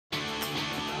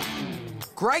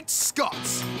Great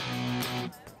Scots!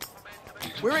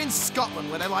 We're in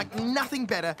Scotland, where they like nothing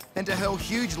better than to hurl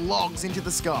huge logs into the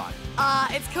sky.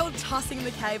 It's called tossing the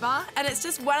K-bar, and it's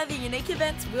just one of the unique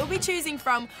events we'll be choosing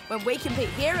from when we compete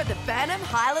here at the Birnam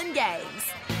Highland Games.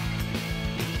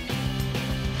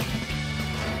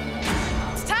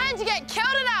 It's time to get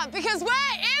kilted up because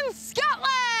we're in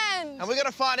Scotland! And we're going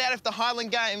to find out if the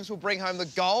Highland Games will bring home the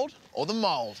gold or the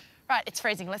mould. Right, it's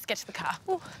freezing. Let's get to the car.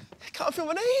 Ooh. I can't feel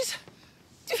my knees.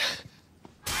 This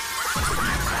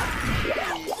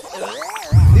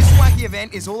wacky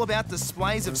event is all about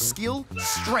displays of skill,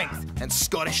 strength and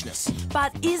Scottishness.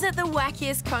 But is it the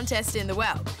wackiest contest in the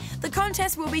world? The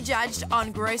contest will be judged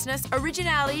on grossness,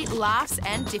 originality, laughs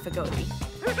and difficulty.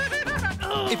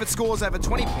 If it scores over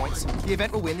 20 points, the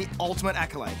event will win the ultimate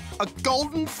accolade, a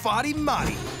golden farty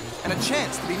marty, and a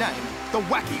chance to be named the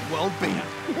Wacky World Beater.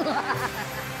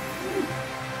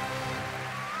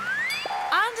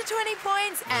 Under 20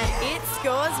 points and it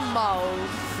scores mould.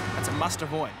 That's a must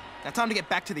avoid. Now, time to get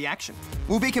back to the action.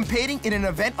 We'll be competing in an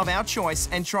event of our choice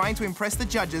and trying to impress the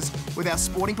judges with our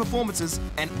sporting performances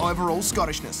and overall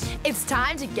Scottishness. It's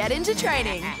time to get into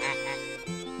training.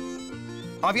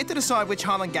 I've yet to decide which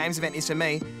Highland Games event is for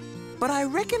me, but I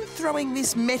reckon throwing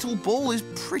this metal ball is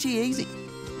pretty easy.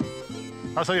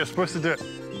 That's how you're supposed to do it.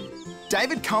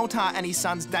 David Coulthard and his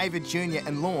sons David Jr.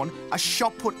 and Lorne are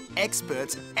shot put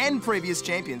experts and previous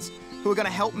champions who are going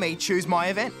to help me choose my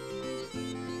event.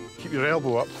 Keep your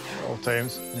elbow up at all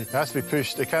times. It has to be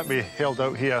pushed. It can't be held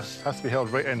out here. It has to be held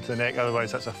right into the neck,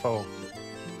 otherwise that's a foul.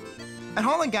 At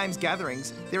Highland Games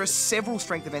gatherings, there are several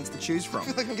strength events to choose from. I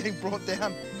feel like I'm getting brought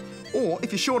down. Or,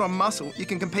 if you're short on muscle, you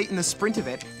can compete in the sprint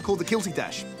event called the Kilty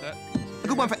Dash. A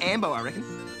good one for Ambo, I reckon.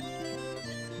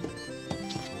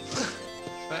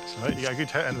 That's all right. You got a good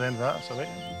hit in the end of that. That's all right.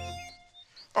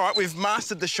 All right, we've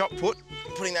mastered the shot put,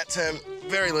 putting that term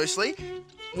very loosely.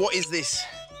 What is this?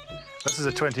 This is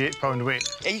a 28-pound weight.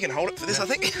 Yeah, you can hold it for this, I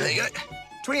think. There you go.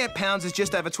 28 pounds is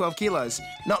just over 12 kilos.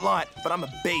 Not light, but I'm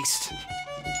a beast.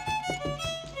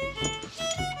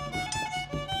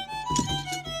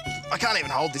 I can't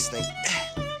even hold this thing.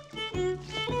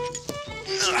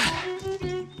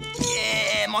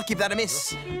 Yeah, might give that a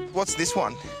miss. What's this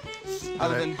one?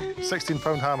 Other than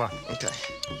 16-pound hammer. Okay.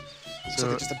 It's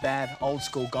like just a bad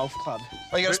old-school golf club.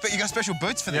 Oh, you got special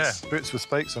boots for this? Yeah, boots with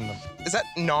spikes on them. Is that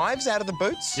knives out of the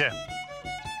boots? Yeah.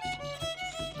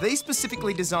 These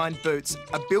specifically designed boots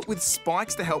are built with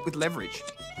spikes to help with leverage.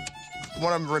 I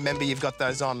want to remember you've got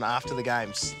those on after the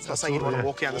games. It's not something you'd want to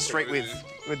walk down the street with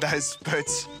those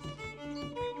boots.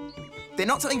 They're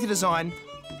not something to design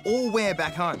or wear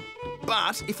back home.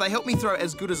 But if they help me throw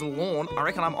as good as Lorne, I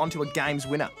reckon I'm onto a games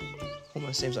winner.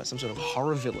 Almost seems like some sort of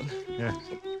horror villain. Yeah.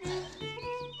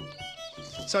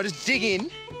 So I just dig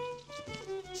in.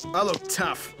 I look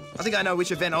tough. I think I know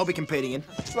which event I'll be competing in.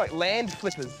 It's like land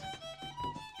flippers.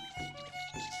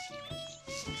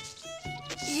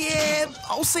 Yeah,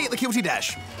 I'll see you at the Kilty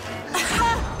Dash.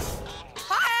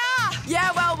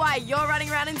 Yeah, well, while you're running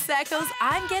around in circles,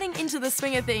 I'm getting into the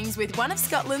swing of things with one of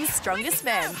Scotland's strongest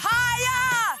men.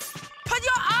 Higher! Put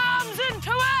your arms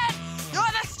into it! You're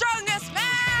the strongest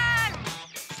man!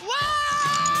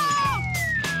 Whoa!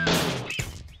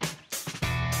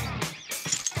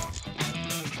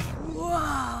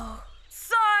 Whoa,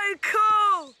 so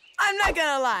cool! I'm not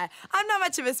gonna lie, I'm not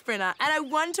much of a sprinter and I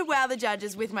want to wow the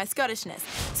judges with my Scottishness.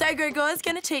 So Gregor's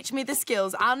gonna teach me the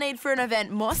skills I'll need for an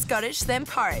event more Scottish than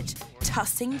porridge,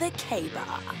 tossing the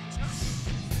K-bar.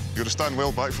 You gotta stand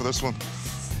well back for this one.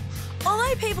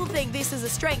 Although people think this is a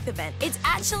strength event, it's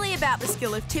actually about the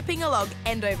skill of tipping a log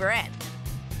end over end.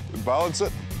 Balance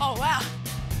it. Oh, wow.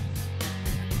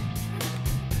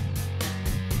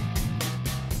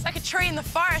 It's like a tree in the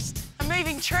forest, a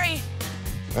moving tree.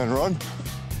 And run.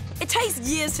 It takes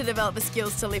years to develop the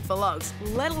skills to lift the logs,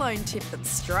 let alone tip them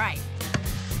straight.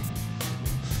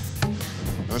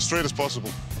 And as straight as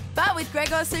possible. But with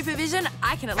Gregor's supervision,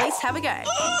 I can at least have a go.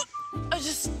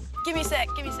 Just give me a sec,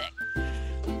 give me a sec.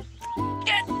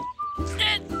 Get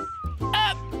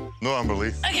up. No,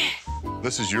 Amberley. Okay.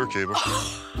 This is your cable.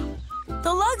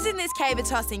 The logs in this caber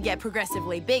tossing get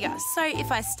progressively bigger, so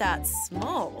if I start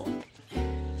small...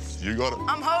 You got it.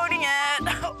 I'm holding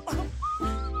it.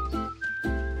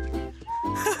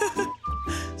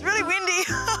 It's really windy.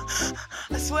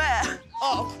 I swear.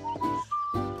 Oh.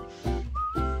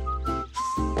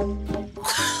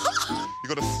 You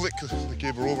gotta flick the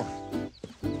cable over.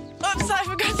 Oops, I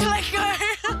forgot to let go.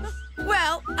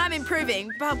 Well, I'm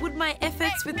improving, but would my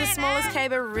efforts with the smallest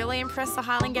caber really impress the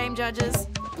Highland Game judges?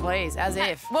 Please, as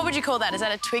if. What would you call that? Is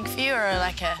that a twig for you or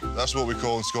like a... That's what we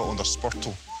call in Scotland a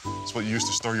spurtle. It's what you use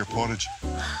to stir your porridge.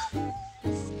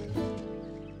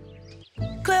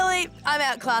 I'm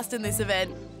outclassed in this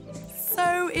event.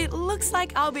 So it looks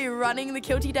like I'll be running the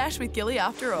kilty dash with Gilly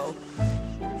after all.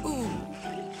 Ooh.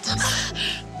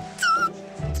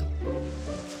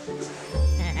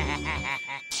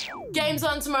 Game's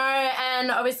on tomorrow, and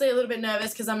obviously a little bit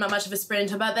nervous because I'm not much of a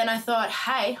sprinter, but then I thought,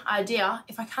 hey, idea,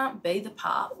 if I can't be the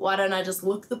part, why don't I just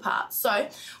look the part? So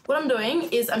what I'm doing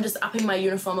is I'm just upping my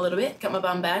uniform a little bit, got my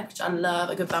bum bag, which I love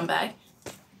a good bum bag,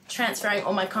 transferring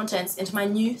all my contents into my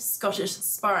new Scottish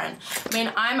sporran. I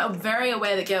mean, I'm very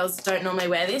aware that girls don't normally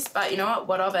wear this, but you know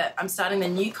what of it? I'm starting the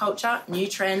new culture, new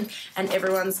trend, and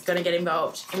everyone's gonna get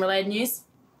involved. In related news,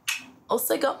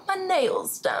 also got my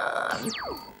nails done.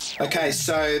 Okay,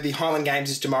 so the Highland Games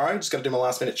is tomorrow. Just got to do my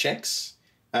last minute checks.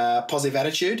 Positive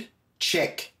attitude,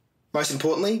 check. Most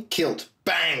importantly, kilt.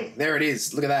 Bang! There it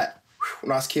is. Look at that. Whew,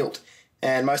 nice kilt.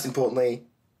 And most importantly,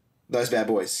 those bad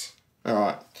boys. All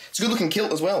right. It's a good looking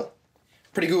kilt as well.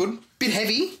 Pretty good. Bit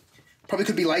heavy. Probably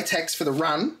could be latex for the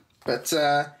run, but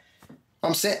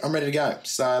I'm set. I'm ready to go.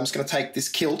 So I'm just going to take this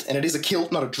kilt, and it is a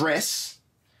kilt, not a dress,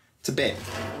 to bed.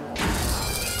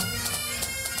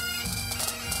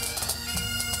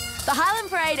 The Highland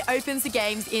Parade opens the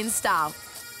games in style.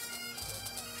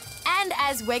 And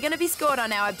as we're going to be scored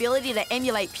on our ability to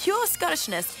emulate pure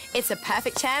Scottishness, it's a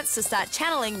perfect chance to start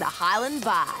channeling the Highland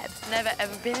vibe. Never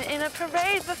ever been in a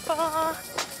parade before.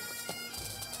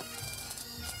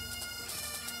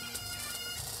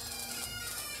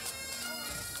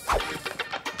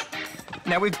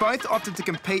 Now, we've both opted to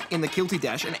compete in the kilty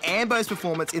dash, and Ambo's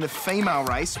performance in the female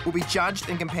race will be judged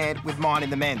and compared with mine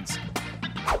in the men's.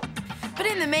 But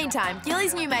in the meantime,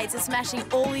 Gilly's new mates are smashing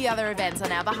all the other events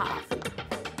on our behalf.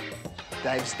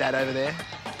 Dave's dad over there.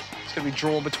 It's going to be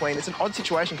drawn between. It's an odd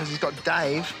situation because he's got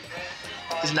Dave,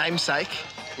 his namesake,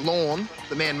 Lorne,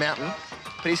 the man mountain,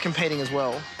 but he's competing as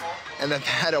well. And they've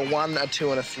had a 1, a 2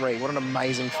 and a 3. What an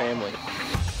amazing family.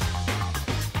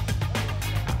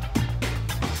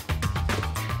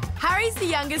 Harry's the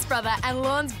youngest brother and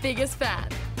Lorne's biggest fan.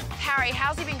 Harry,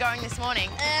 how's he been going this morning?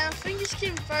 I think he's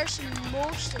came first in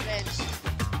most events.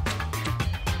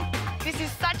 This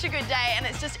is such a good day and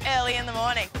it's just early in the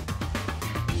morning.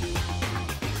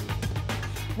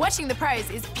 Watching the pros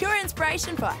is pure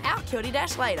inspiration for our kilty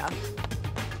dash later.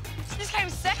 He just came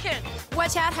second.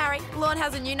 Watch out, Harry. Lorne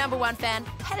has a new #1 fan.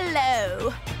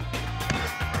 Hello.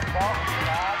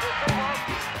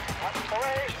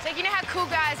 So you know how cool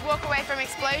guys walk away from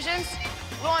explosions?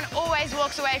 Lorne always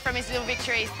walks away from his little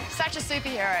victories. Such a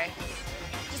superhero.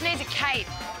 Just needs a cape.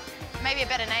 Maybe a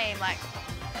better name, like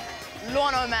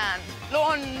Lawn-O Man.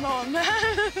 Lawn-O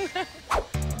Man.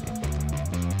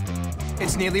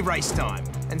 It's nearly race time,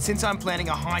 and since I'm planning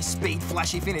a high-speed,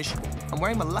 flashy finish, I'm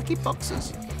wearing my lucky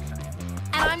boxers.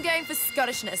 And I'm going for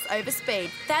Scottishness over speed.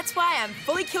 That's why I'm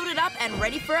fully kilted up and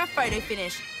ready for a photo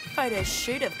finish. Photo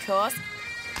shoot, of course.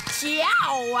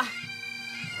 Ciao!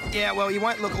 Yeah, well, you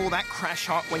won't look all that crash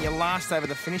hot when you're last over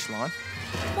the finish line.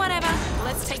 Whatever.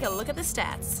 Let's take a look at the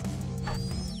stats.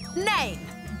 Name,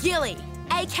 Gilly,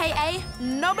 a.k.a.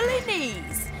 knobbly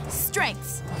knees.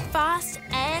 Strengths, fast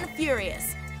and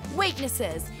furious.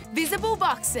 Weaknesses, visible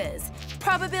boxes.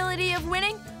 Probability of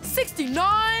winning,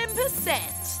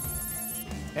 69%.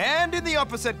 And in the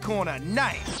opposite corner,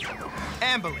 name,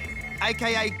 Amberley,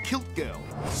 a.k.a. Kilt Girl.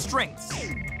 Strengths,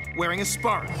 wearing a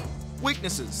sporran.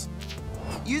 Weaknesses,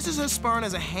 uses her sporran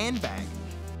as a handbag.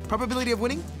 Probability of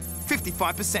winning,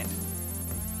 55%.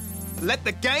 Let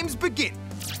the games begin.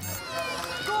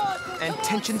 And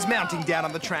tensions mounting down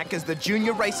on the track as the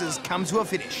junior races come to a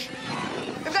finish.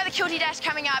 We've got the kilty dash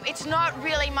coming up. It's not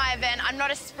really my event. I'm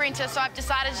not a sprinter, so I've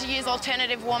decided to use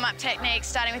alternative warm-up techniques,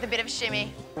 starting with a bit of a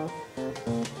shimmy.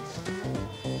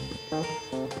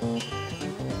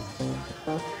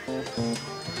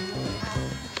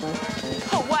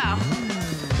 Oh, wow.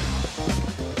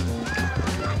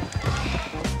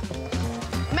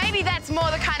 Maybe that's more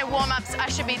the kind of warm-ups I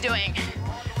should be doing.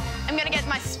 I'm gonna get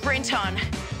my sprint on.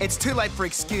 It's too late for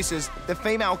excuses. The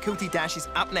female kilty dash is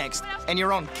up next, and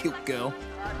you're on, Kilt Girl.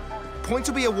 Points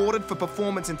will be awarded for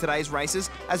performance in today's races,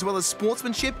 as well as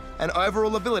sportsmanship and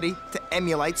overall ability to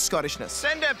emulate Scottishness.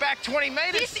 Send her back 20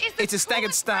 metres. It's a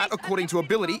staggered start according to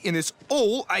ability in this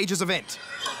all-ages event.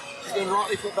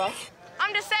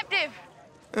 I'm deceptive.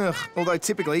 Ugh, although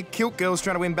typically, Kilt Girl's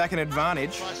trying to win back an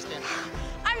advantage.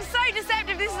 I'm so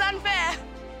deceptive, this is unfair.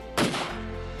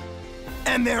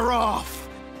 And they're off.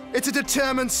 It's a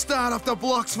determined start off the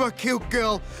blocks for Kilt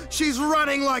Girl. She's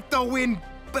running like the wind,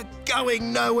 but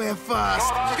going nowhere fast.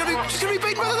 She's gonna be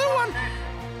beaten by the little one.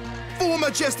 4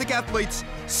 majestic athletes,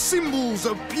 symbols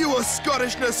of pure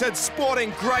Scottishness and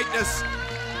sporting greatness.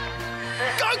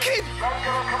 Go, kid!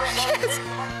 Yes!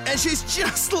 And she's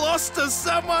just lost to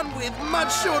someone with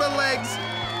much shorter legs.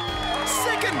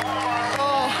 Second.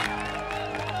 Oh.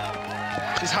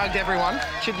 She's hugged everyone.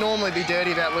 She'd normally be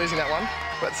dirty about losing that one.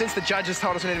 But since the judges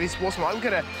told us we need to be sportsmanlike, look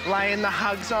at her laying the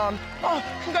hugs on. Oh,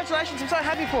 congratulations, I'm so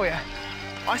happy for you.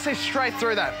 I see straight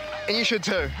through that, and you should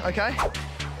too, okay?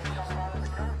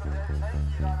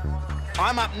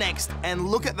 I'm up next, and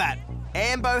look at that.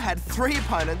 Ambo had 3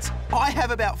 opponents, I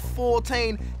have about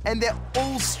 14, and they're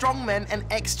all strongmen and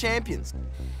ex-champions.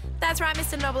 That's right,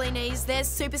 Mr. Knobbly Knees. There's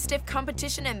super stiff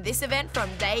competition in this event from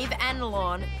Dave and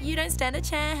Lorne. You don't stand a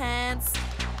chance.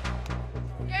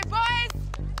 Go, boys!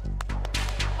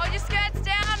 Hold your skirts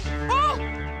down. Oh!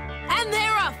 And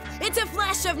they're off. It's a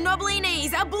flash of knobbly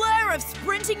knees, a blur of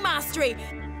sprinting mastery.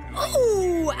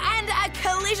 Ooh, and a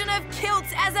collision of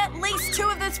kilts as at least 2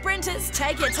 of the sprinters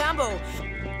take a tumble.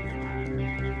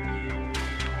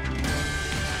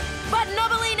 But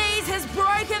Knobbly Knees has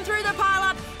broken through the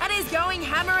pile-up and is going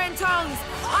hammer and tongs.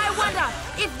 I wonder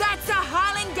if that's a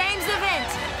Highland Games event.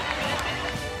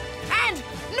 And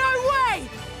no way!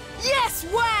 Yes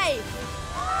way!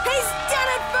 He's done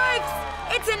it, folks!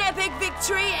 It's an epic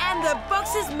victory and the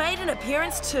Boxers made an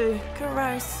appearance too.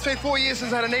 Gross. It's been 4 years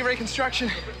since I had a knee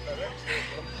reconstruction.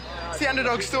 It's the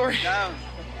underdog story.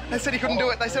 They said he couldn't do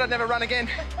it. They said I'd never run again.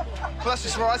 Well, that's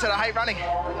just what I said. I hate running.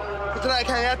 But today I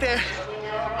came out there.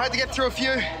 I had to get through a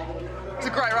few. It was a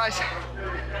great race.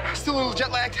 Still a little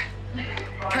jet lagged.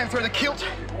 Came through the kilt.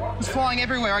 It was flying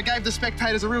everywhere. I gave the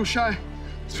spectators a real show.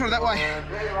 Let's put it that way.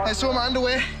 They saw my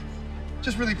underwear.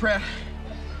 Just really proud.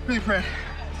 Really proud.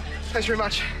 Thanks very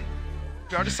much.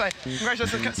 I'll just say,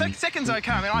 congratulations. Second's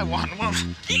okay. I mean, I won. Well,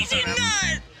 You did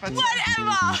not!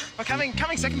 Whatever! well, coming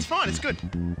second's fine. It's good.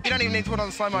 You don't even need to put on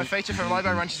the slow-mo feature for a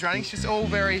Lobo run she's running. It's just all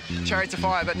very Chariots of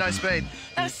Fire, but no speed.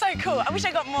 That was so cool. I wish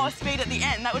I got more speed at the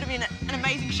end. That would have been an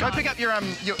amazing Go shot. pick up your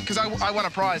because I won a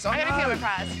prize. I'm gonna pick up my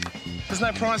prize. There's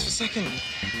no prize for second.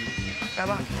 Bad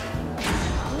luck.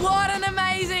 What an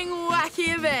amazing,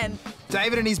 wacky event.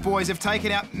 David and his boys have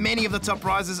taken out many of the top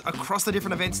prizes across the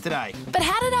different events today. But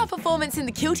how did our performance in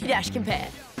the Kilty Dash compare?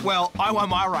 Well, I won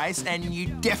my race and you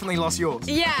definitely lost yours.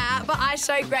 Yeah, but I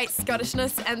showed great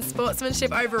Scottishness and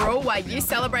sportsmanship overall, while you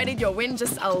celebrated your win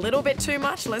just a little bit too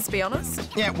much, let's be honest.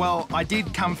 Yeah, well, I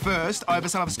did come first over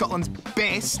some of Scotland's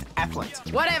best athletes.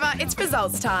 Whatever, it's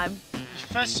results time.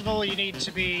 First of all, you need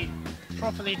to be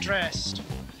properly dressed.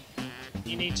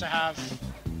 You need to have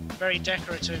very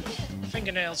decorative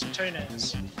fingernails and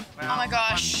toenails. Oh my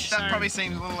gosh. That probably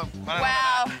seems a little...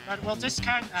 Wow. But we'll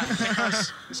discount that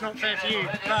because it's not fair for you.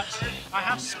 But I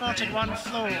have spotted one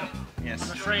flaw. Yes.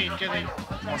 I'm afraid, Gilly.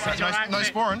 What's that? No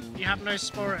sporin? You have no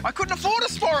sporin. I couldn't afford a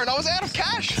sporin. I was out of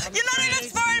cash. You're not in a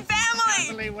foreign family!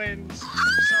 Family wins.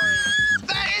 Sorry.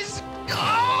 That is...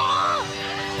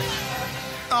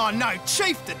 Oh no,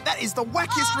 Chieftain, that is the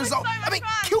wackiest result. so much I mean,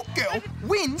 fun. Kilt Girl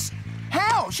wins?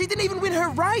 How? She didn't even win her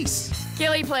race.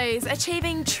 Gilly, please.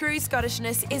 Achieving true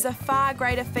Scottishness is a far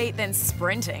greater feat than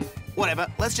sprinting. Whatever,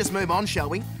 let's just move on, shall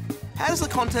we? How does the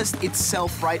contest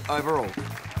itself rate overall?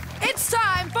 It's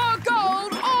time for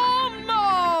gold or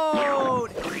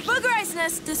mold! For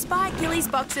grossness, despite Gilly's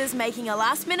Boxers making a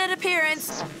last-minute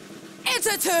appearance, it's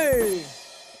a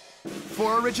 2!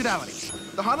 For originality,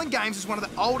 the Highland Games is one of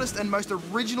the oldest and most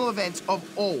original events of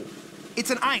all.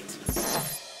 It's an 8.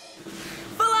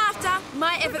 For laughter,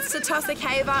 my efforts to toss a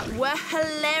caver were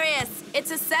hilarious.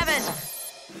 It's a 7.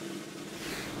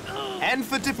 And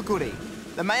for difficulty,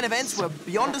 the main events were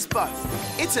beyond us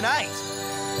both. It's an 8.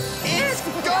 It's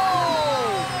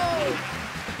gold!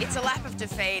 It's a lap of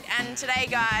defeat. And today,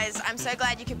 guys, I'm so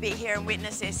glad you could be here and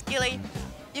witness this. Gilly,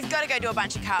 you've got to go do a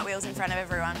bunch of cartwheels in front of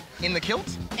everyone. In the kilt?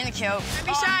 In the kilt. Don't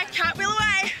be shy, cartwheel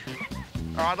away.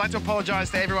 All right, I'd like to apologise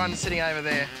to everyone sitting over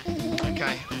there.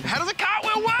 Okay. How does a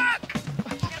cartwheel work?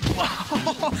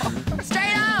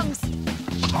 Straight arms!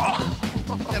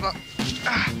 Never.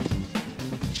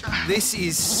 This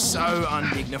is so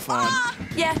undignified.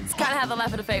 Yeah, it's kind of how the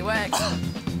lap of defeat works.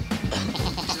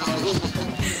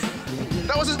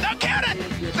 That was... No, count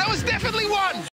it! That was definitely 1!